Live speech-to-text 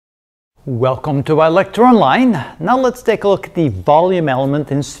Welcome to our lecture online. Now let's take a look at the volume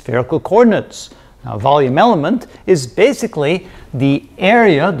element in spherical coordinates. Now, volume element is basically the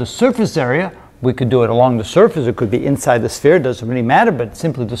area, the surface area. We could do it along the surface, it could be inside the sphere, it doesn't really matter, but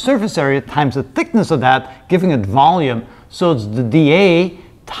simply the surface area times the thickness of that, giving it volume. So it's the dA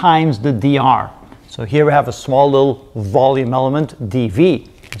times the dr. So here we have a small little volume element, dV.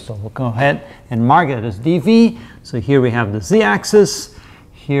 So we'll go ahead and mark it as dV. So here we have the z-axis,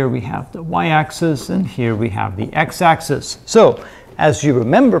 here we have the y-axis, and here we have the x-axis. So, as you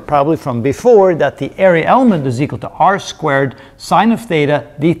remember probably from before, that the area element is equal to r squared sine of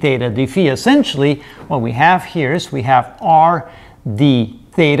theta d theta d phi. Essentially, what we have here is we have r d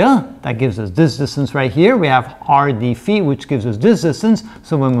theta, that gives us this distance right here. We have r d phi, which gives us this distance.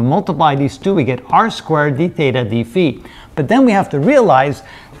 So when we multiply these two, we get r squared d theta d phi. But then we have to realize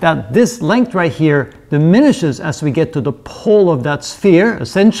that this length right here diminishes as we get to the pole of that sphere,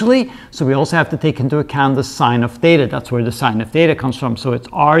 essentially. So we also have to take into account the sine of theta. That's where the sine of theta comes from. So it's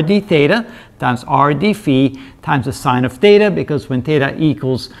r d theta times r d phi times the sine of theta, because when theta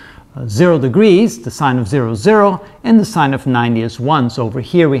equals 0 degrees, the sine of 0 is 0, and the sine of 90 is 1. So over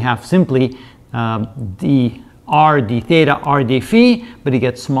here we have simply the r d theta, r d phi, but it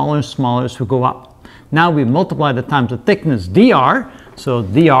gets smaller and smaller as we go up. Now we multiply the times the thickness dr. So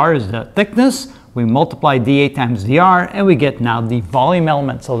dr is the thickness. We multiply dA times dr, and we get now the volume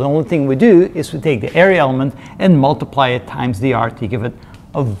element. So the only thing we do is we take the area element and multiply it times dr to give it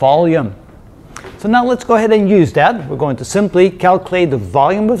a volume. So now let's go ahead and use that. We're going to simply calculate the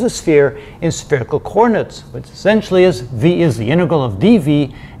volume of the sphere in spherical coordinates, which essentially is v is the integral of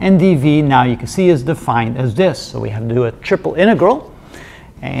dv, and dv now you can see is defined as this. So we have to do a triple integral.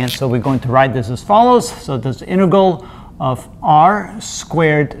 And so we're going to write this as follows. So there's the integral of r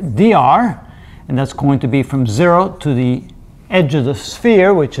squared dr, and that's going to be from 0 to the edge of the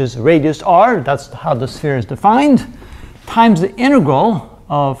sphere, which is radius r, that's how the sphere is defined, times the integral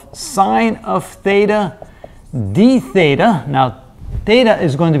of sine of theta d theta. Now theta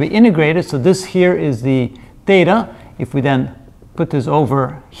is going to be integrated, so this here is the theta. If we then put this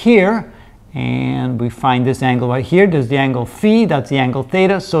over here, and we find this angle right here, there's the angle phi, that's the angle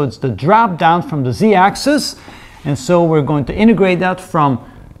theta, so it's the drop down from the z-axis, and so we're going to integrate that from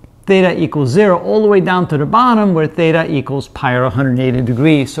theta equals 0 all the way down to the bottom, where theta equals pi or 180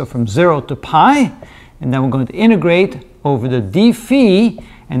 degrees, so from 0 to pi, and then we're going to integrate over the d phi,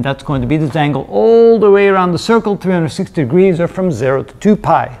 and that's going to be this angle all the way around the circle, 360 degrees, or from 0 to 2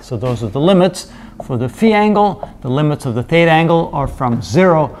 pi. So those are the limits for the phi angle. The limits of the theta angle are from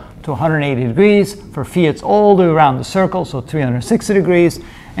 0 to 180 degrees. For phi, it's all the way around the circle, so 360 degrees.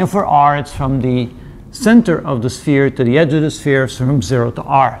 And for r, it's from the center of the sphere to the edge of the sphere, so from 0 to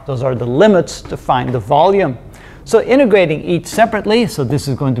r. Those are the limits to find the volume. So integrating each separately, so this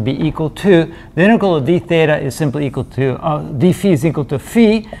is going to be equal to, the integral of d theta is simply equal to, d phi is equal to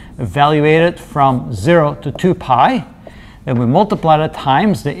phi, evaluated from 0 to 2 pi. Then we multiply that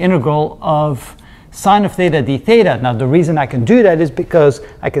times the integral of sine of theta d theta. Now the reason I can do that is because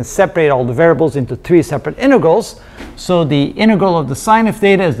I can separate all the variables into 3 separate integrals. So the integral of the sine of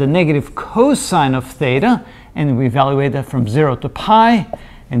theta is the negative cosine of theta, and we evaluate that from 0 to pi,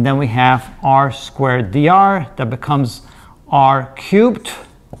 and then we have r squared dr, that becomes r cubed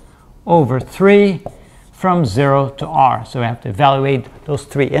over 3 from 0 to r. So we have to evaluate those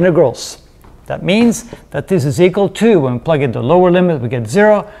 3 integrals. That means that this is equal to, when we plug in the lower limit we get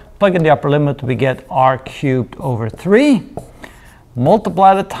 0, plug in the upper limit, we get r cubed over 3.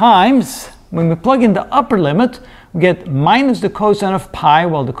 Multiply the times, when we plug in the upper limit, we get minus the cosine of pi.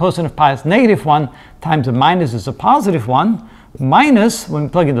 Well, the cosine of pi is negative 1, times the minus is a positive 1, minus, when we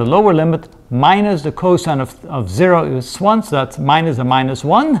plug in the lower limit, minus the cosine of 0 is 1, so that's minus a minus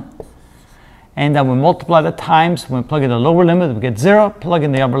 1. And then we multiply the times, when we plug in the lower limit, we get 0, plug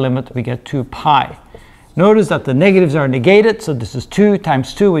in the upper limit, we get 2 pi. Notice that the negatives are negated, so this is 2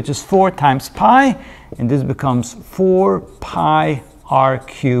 times 2, which is 4 times pi, and this becomes 4 pi r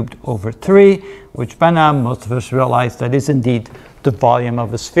cubed over 3, which by now most of us realize that is indeed the volume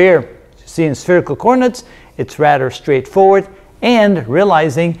of a sphere. You see, in spherical coordinates, it's rather straightforward, and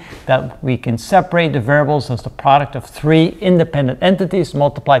realizing that we can separate the variables as the product of 3 independent entities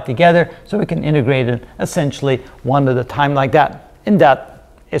multiplied together, so we can integrate it essentially one at a time like that, and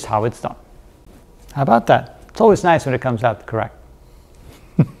that is how it's done. How about that? It's always nice when it comes out correct.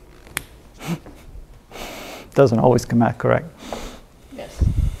 Doesn't always come out correct.